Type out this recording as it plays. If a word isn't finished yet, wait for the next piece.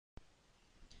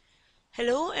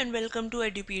Hello and welcome to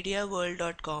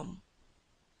edupediaworld.com.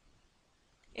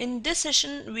 In this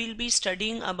session, we'll be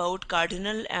studying about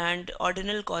cardinal and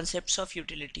ordinal concepts of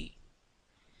utility.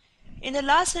 In the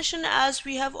last session, as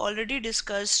we have already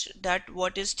discussed that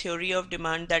what is theory of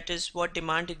demand, that is what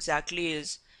demand exactly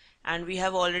is, and we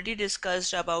have already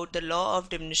discussed about the law of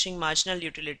diminishing marginal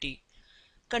utility.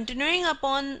 Continuing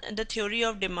upon the theory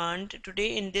of demand,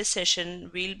 today in this session,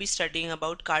 we'll be studying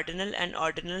about cardinal and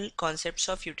ordinal concepts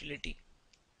of utility.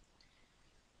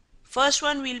 First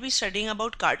one, we'll be studying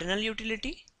about cardinal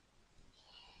utility.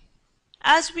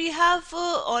 As we have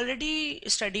already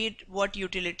studied what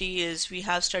utility is, we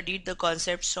have studied the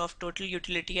concepts of total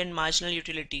utility and marginal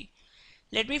utility.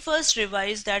 Let me first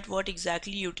revise that what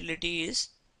exactly utility is.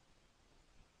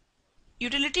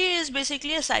 Utility is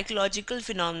basically a psychological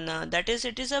phenomena, that is,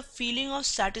 it is a feeling of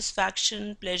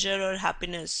satisfaction, pleasure or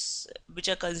happiness which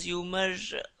a consumer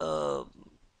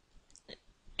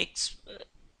ex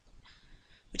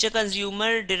which a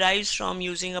consumer derives from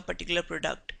using a particular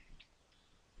product.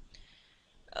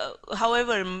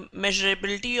 However,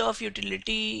 measurability of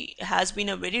utility has been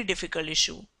a very difficult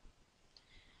issue.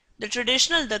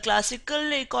 The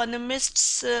classical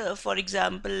economists, for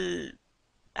example,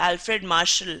 Alfred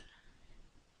Marshall,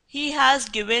 he has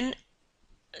given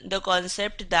the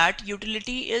concept that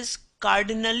utility is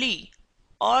cardinally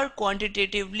or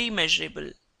quantitatively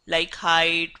measurable, like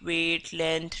height, weight,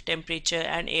 length, temperature,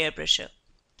 and air pressure.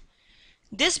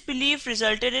 This belief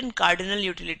resulted in cardinal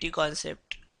utility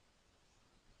concept.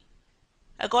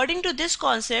 According to this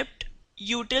concept,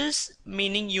 utils,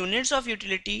 meaning units of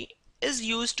utility, is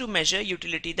used to measure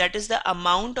utility, that is the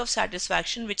amount of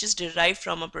satisfaction which is derived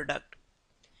from a product.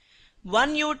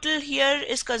 One util here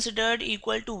is considered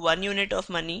equal to 1 unit of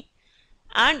money,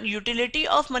 and utility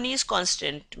of money is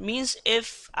constant, means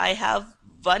if I have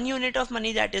 1 unit of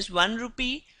money, that is 1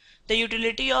 rupee, the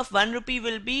utility of 1 rupee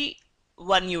will be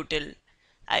 1 util.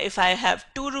 If I have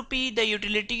 2 rupee, the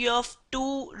utility of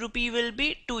 2 rupee will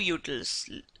be 2 utils.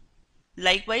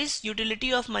 Likewise,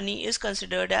 utility of money is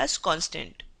considered as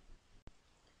constant.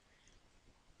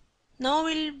 Now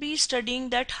we'll be studying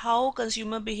that how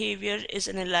consumer behavior is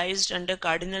analyzed under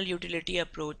cardinal utility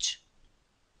approach.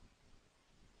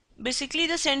 Basically,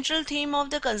 the central theme of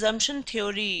the consumption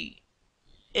theory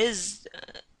is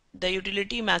the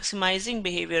utility maximizing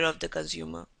behavior of the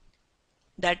consumer.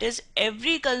 That is,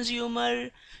 every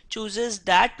consumer chooses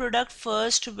that product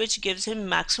first which gives him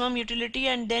maximum utility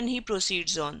and then he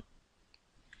proceeds on.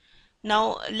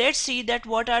 Now let's see that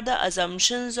what are the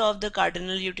assumptions of the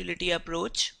cardinal utility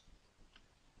approach.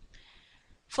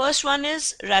 First one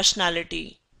is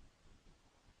rationality.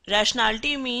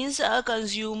 Rationality means a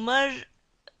consumer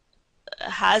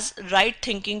has right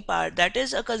thinking power. That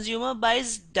is, a consumer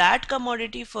buys that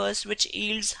commodity first which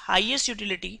yields highest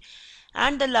utility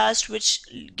and the last which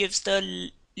gives the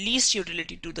least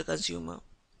utility to the consumer.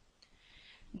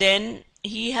 Then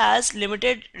he has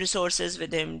limited resources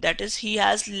with him, that is, he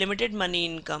has limited money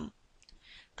income.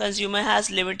 Consumer has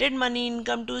limited money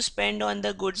income to spend on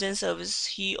the goods and services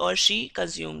he or she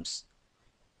consumes.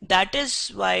 That is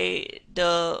why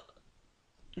the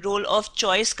role of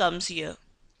choice comes here.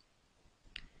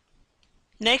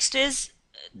 Next is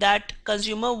that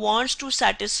consumer wants to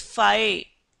satisfy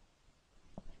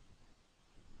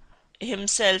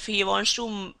himself, he wants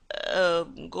to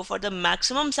go for the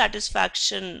maximum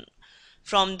satisfaction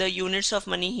from the units of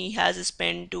money he has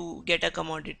spent to get a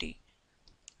commodity.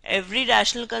 Every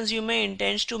rational consumer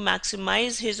intends to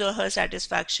maximize his or her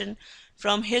satisfaction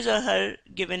from his or her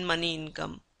given money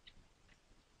income.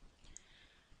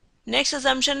 Next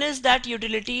assumption is that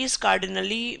utility is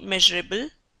cardinally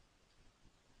measurable.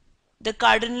 The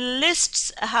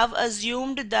cardinalists have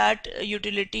assumed that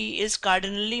utility is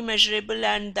cardinally measurable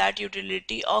and that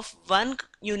utility of 1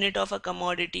 unit of a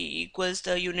commodity equals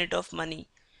the unit of money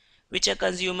which a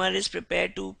consumer is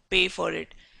prepared to pay for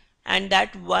it, and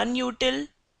that 1 util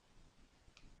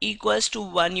equals to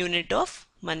 1 unit of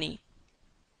money.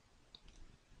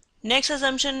 Next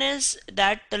assumption is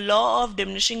that the law of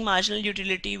diminishing marginal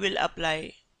utility will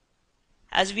apply.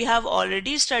 As we have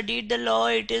already studied the law,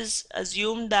 it is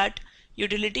assumed that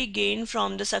utility gained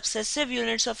from the successive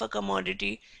units of a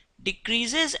commodity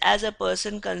decreases as a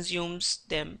person consumes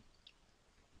them.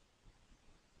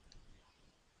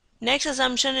 Next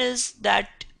assumption is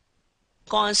that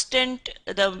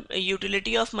the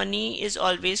utility of money is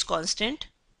always constant.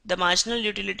 The marginal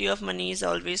utility of money is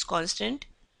always constant,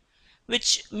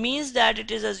 which means that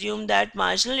it is assumed that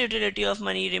marginal utility of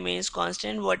money remains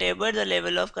constant whatever the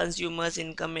level of consumer's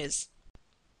income is.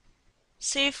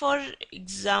 Say for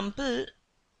example,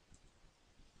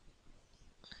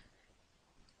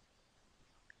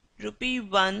 rupee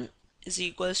 1 is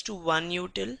equals to 1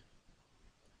 util,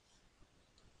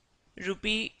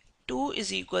 rupee 2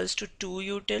 is equals to 2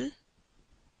 util.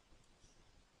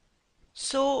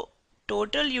 So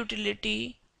total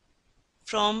utility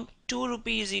from 2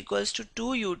 rupee is equals to 2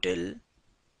 util,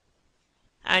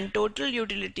 and total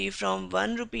utility from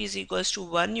 1 rupee is equals to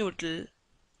 1 util.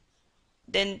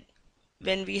 Then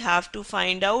when we have to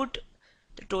find out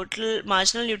the total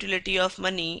marginal utility of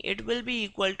money, it will be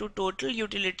equal to total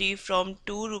utility from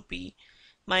 2 rupee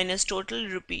minus total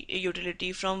rupee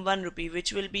utility from 1 rupee,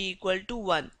 which will be equal to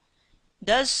 1.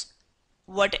 Thus,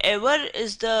 whatever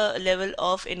is the level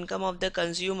of income of the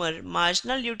consumer,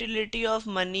 marginal utility of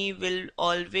money will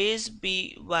always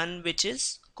be one which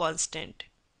is constant.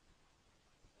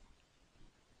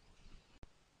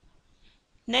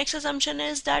 Next assumption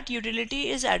is that utility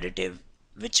is additive,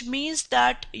 which means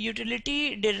that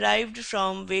utility derived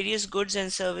from various goods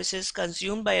and services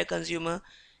consumed by a consumer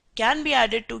can be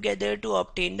added together to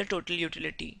obtain the total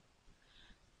utility.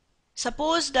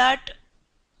 Suppose that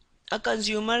a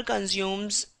consumer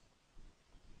consumes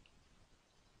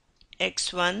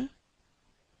X1,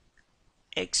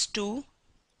 X2,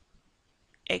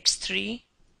 X3,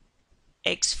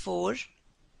 X4,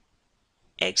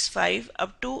 X5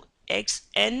 up to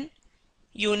Xn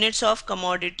units of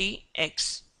commodity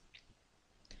X,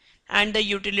 and the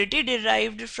utility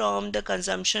derived from the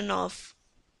consumption of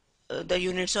the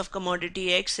units of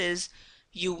commodity X is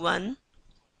U1,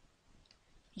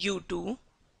 U2,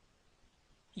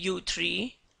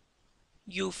 U3,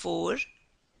 U4,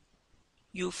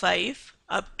 U5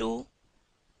 up to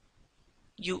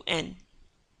UN.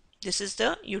 This is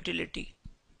the utility.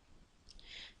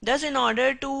 Thus, in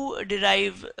order to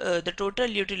derive the total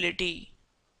utility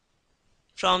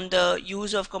from the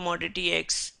use of commodity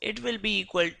X, it will be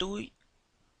equal to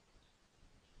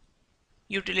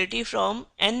utility from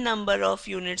n number of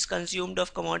units consumed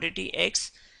of commodity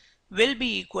X will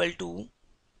be equal to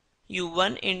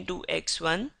U1 into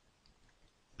X1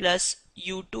 plus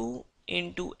U2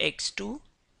 into X2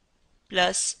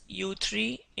 plus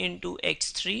U3 into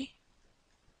X3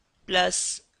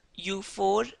 plus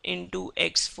U4 into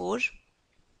X4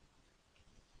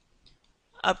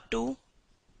 up to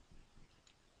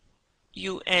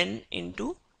UN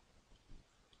into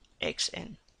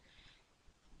Xn.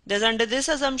 Thus, under this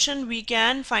assumption, we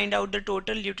can find out the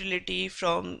total utility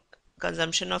from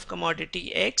consumption of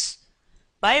commodity X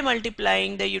by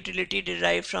multiplying the utility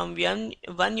derived from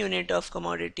one unit of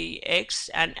commodity X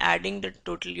and adding the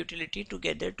total utility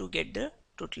together to get the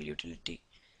total utility,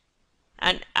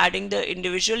 and adding the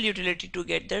individual utility to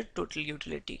get the total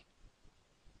utility.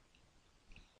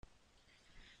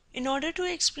 In order to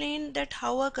explain that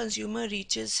how a consumer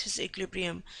reaches his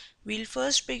equilibrium, we'll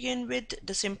first begin with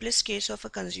the simplest case of a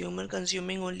consumer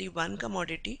consuming only one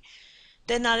commodity.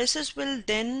 The analysis will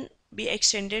then be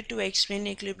extended to explain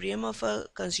equilibrium of a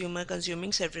consumer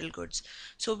consuming several goods.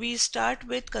 So we start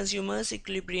with consumer's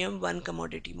equilibrium one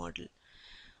commodity model.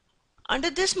 Under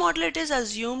this model, it is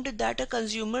assumed that a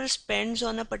consumer spends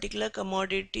on a particular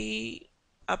commodity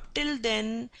up till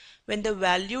then when the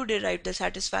value derived, the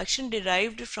satisfaction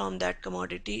derived from that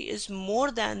commodity is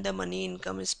more than the money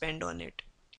income spent on it.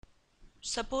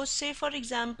 Suppose, say for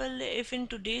example, if in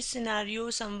today's scenario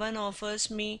someone offers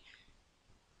me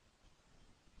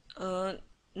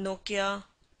Nokia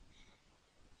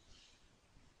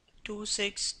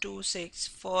 2626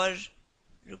 for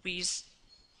rupees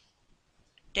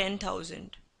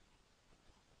 10,000,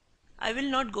 I will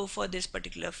not go for this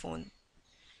particular phone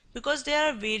because there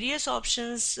are various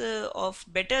options of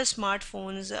better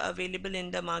smartphones available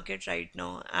in the market right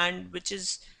now, and which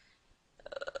is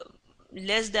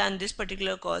less than this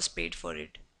particular cost paid for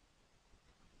it.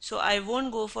 So I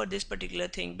won't go for this particular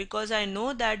thing because I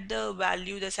know that the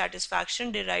value, the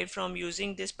satisfaction derived from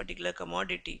using this particular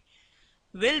commodity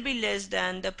will be less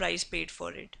than the price paid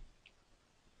for it.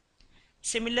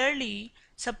 Similarly,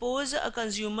 suppose a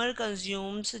consumer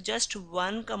consumes just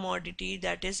one commodity,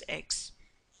 that is X.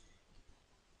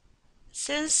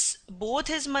 Since both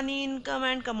his money income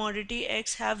and commodity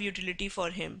X have utility for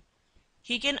him,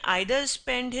 he can either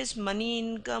spend his money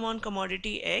income on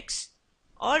commodity X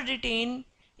or retain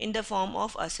in the form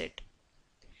of asset.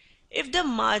 If the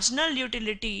marginal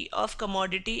utility of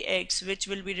commodity X, which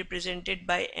will be represented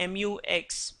by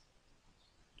MUX,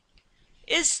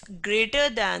 is greater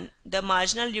than the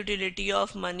marginal utility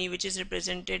of money, which is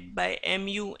represented by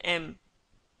MUM,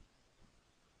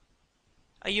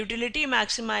 a utility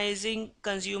maximizing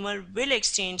consumer will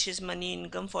exchange his money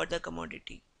income for the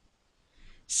commodity.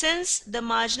 Since the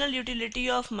marginal utility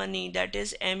of money, that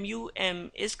is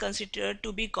MUM, is considered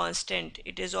to be constant,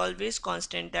 it is always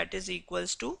constant, that is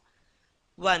equals to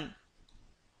 1.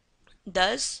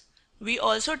 Thus, we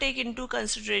also take into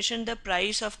consideration the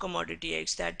price of commodity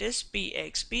X, that is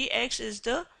Px. Px is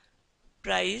the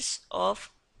price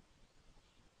of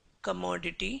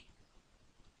commodity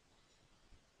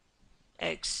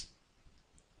X.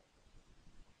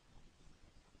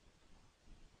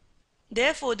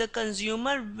 Therefore, the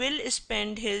consumer will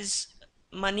spend his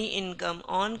money income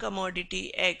on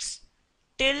commodity X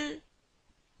till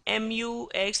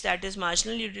MUX, that is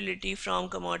marginal utility from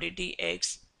commodity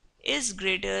X, is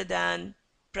greater than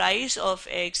price of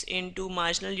X into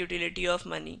marginal utility of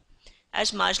money.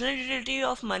 As marginal utility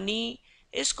of money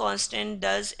is constant,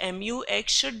 thus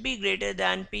MUX should be greater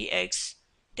than PX.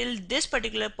 Till this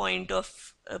particular point,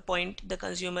 the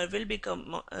consumer will be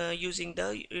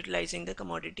utilizing the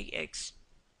commodity X.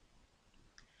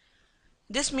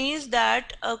 This means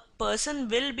that a person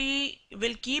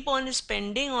will keep on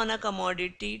spending on a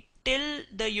commodity till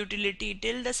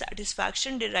the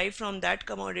satisfaction derived from that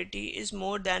commodity is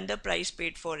more than the price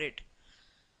paid for it.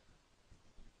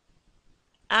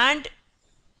 And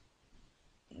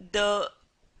the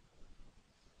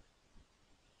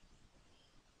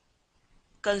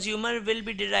consumer will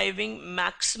be deriving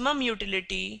maximum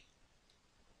utility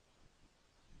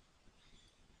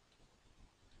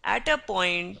at a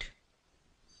point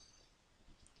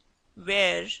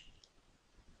where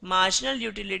marginal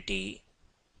utility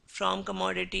from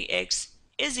commodity X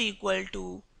is equal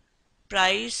to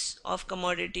price of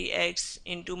commodity X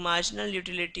into marginal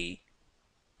utility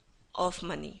of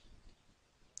money.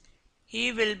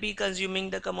 He will be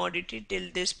consuming the commodity till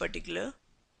this particular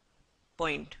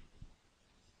point.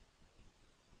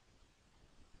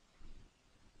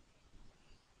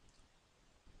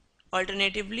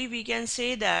 Alternatively, we can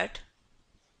say that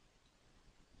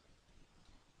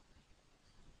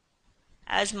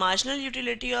as marginal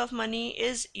utility of money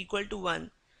is equal to 1.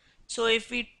 So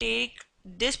if we take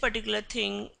this particular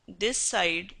thing this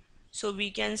side, so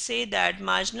we can say that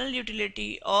marginal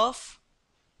utility of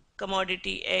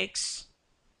commodity X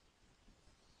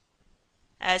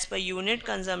as per unit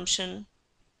consumption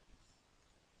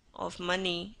of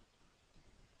money,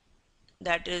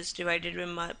 that is divided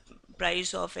by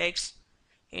price of X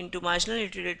into marginal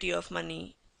utility of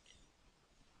money,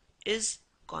 is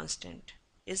constant,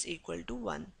 is equal to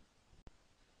 1.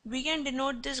 We can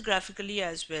denote this graphically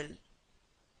as well.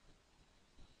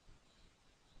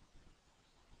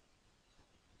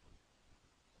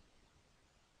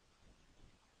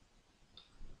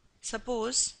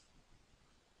 Suppose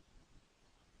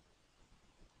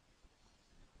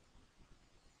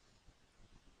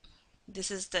this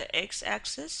is the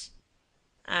x-axis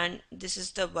and this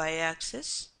is the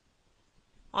y-axis.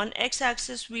 On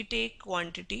x-axis we take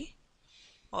quantity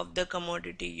of the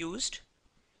commodity used.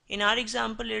 In our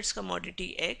example it's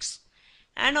commodity X,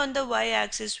 and on the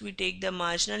y-axis we take the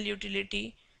marginal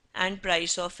utility and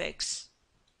price of X.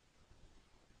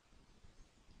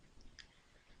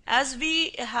 As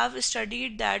we have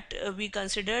studied that we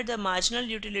consider the marginal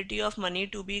utility of money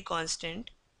to be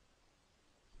constant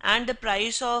and the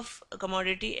price of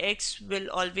commodity X will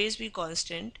always be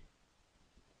constant.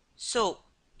 So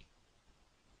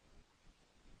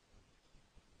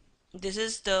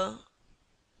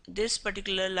this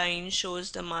particular line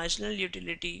shows the marginal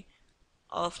utility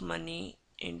of money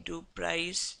into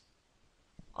price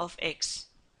of X.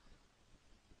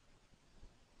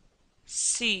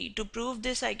 See, to prove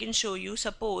this I can show you.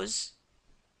 Suppose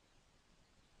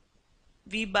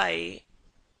we buy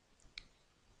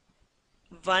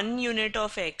 1 unit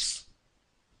of X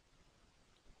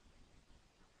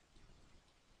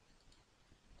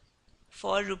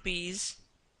for rupees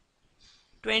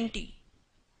 20.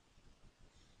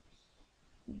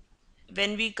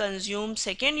 When we consume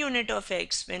second unit of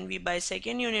X, when we buy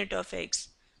second unit of X,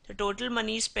 the total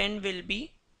money spent will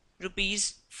be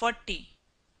rupees 40.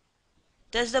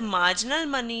 Thus the marginal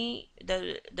money,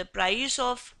 the price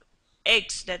of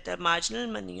X, that the marginal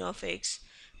money of X,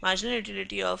 marginal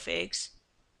utility of X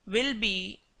will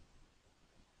be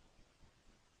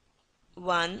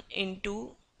 1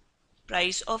 into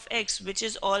price of X, which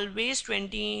is always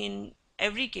 20 in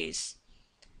every case,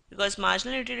 because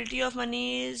marginal utility of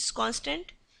money is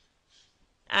constant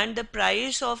and the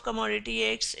price of commodity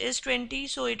X is 20,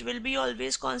 so it will be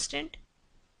always constant.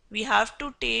 We have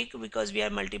to take, because we are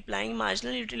multiplying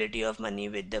marginal utility of money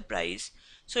with the price,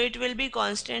 so it will be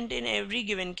constant in every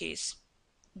given case.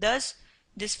 Thus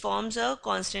this forms a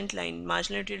constant line,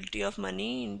 marginal utility of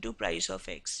money into price of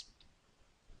X.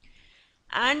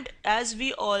 And as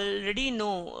we already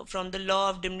know from the law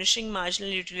of diminishing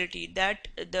marginal utility that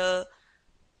the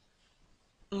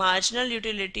marginal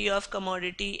utility of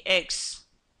commodity X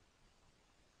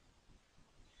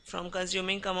from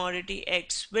consuming commodity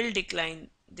X will decline.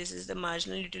 This is the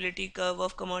marginal utility curve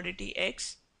of commodity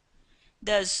X.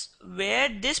 Thus, where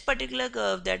this particular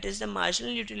curve, that is the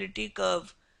marginal utility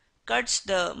curve, cuts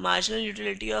the marginal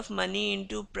utility of money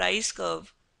into price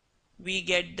curve, we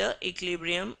get the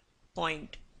equilibrium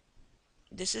point.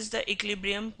 This is the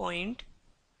equilibrium point.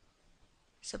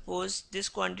 Suppose this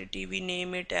quantity we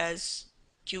name it as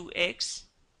Qx.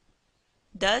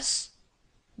 Thus,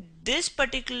 this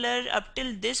particular up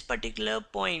till this particular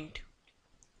point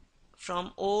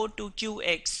from O to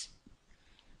Qx,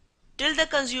 till the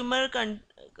consumer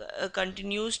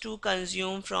continues to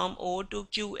consume from O to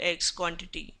Qx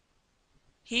quantity,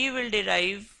 he will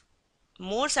derive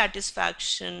more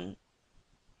satisfaction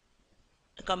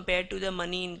compared to the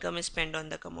money income spent on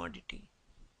the commodity.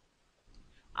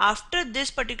 After this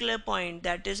particular point,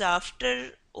 that is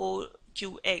after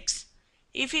OQX,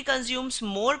 if he consumes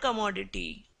more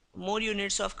commodity, more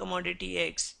units of commodity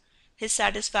X, his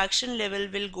satisfaction level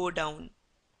will go down.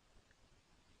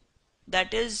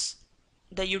 That is,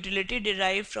 the utility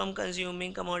derived from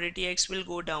consuming commodity X will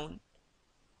go down,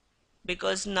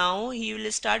 because now he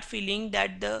will start feeling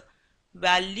that the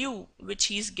value which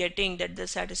he is getting, that the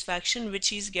satisfaction which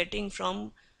he is getting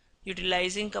from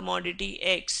utilizing commodity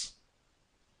X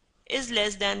is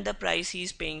less than the price he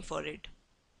is paying for it.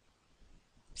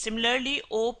 Similarly,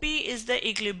 OP is the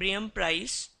equilibrium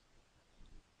price.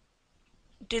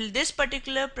 Till this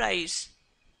particular price,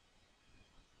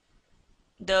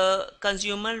 the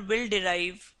consumer will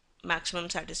derive maximum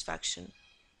satisfaction.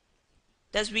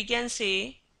 Thus, we can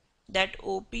say that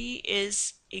OP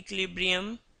is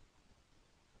equilibrium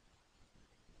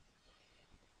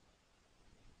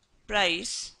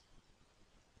price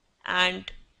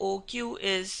and OQ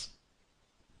is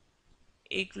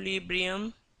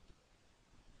equilibrium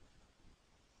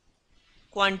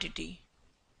quantity.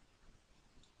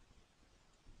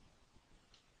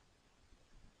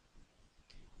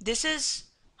 This is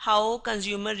how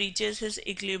consumer reaches his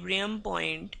equilibrium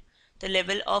point, the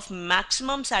level of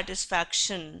maximum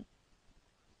satisfaction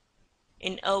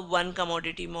in a one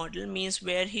commodity model, means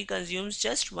where he consumes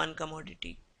just one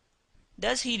commodity.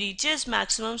 Thus, he reaches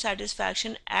maximum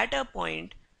satisfaction at a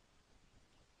point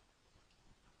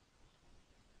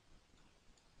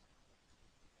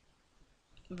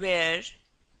where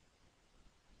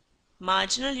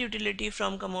marginal utility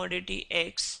from commodity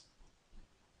X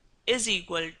is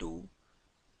equal to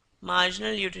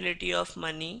marginal utility of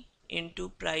money into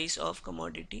price of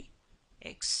commodity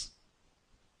X.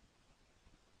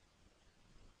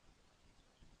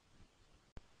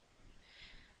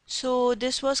 So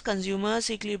this was consumer's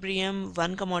equilibrium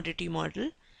one commodity model.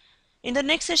 In the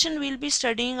next session, we'll be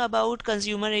studying about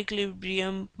consumer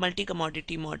equilibrium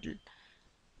multi-commodity model.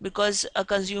 Because a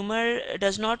consumer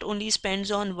does not only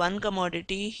spends on one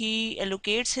commodity, he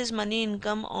allocates his money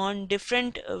income on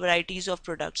different varieties of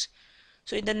products.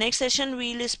 So in the next session,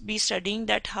 we'll be studying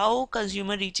that how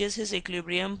consumer reaches his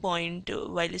equilibrium point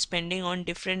while spending on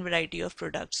different variety of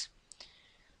products.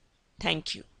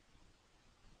 Thank you.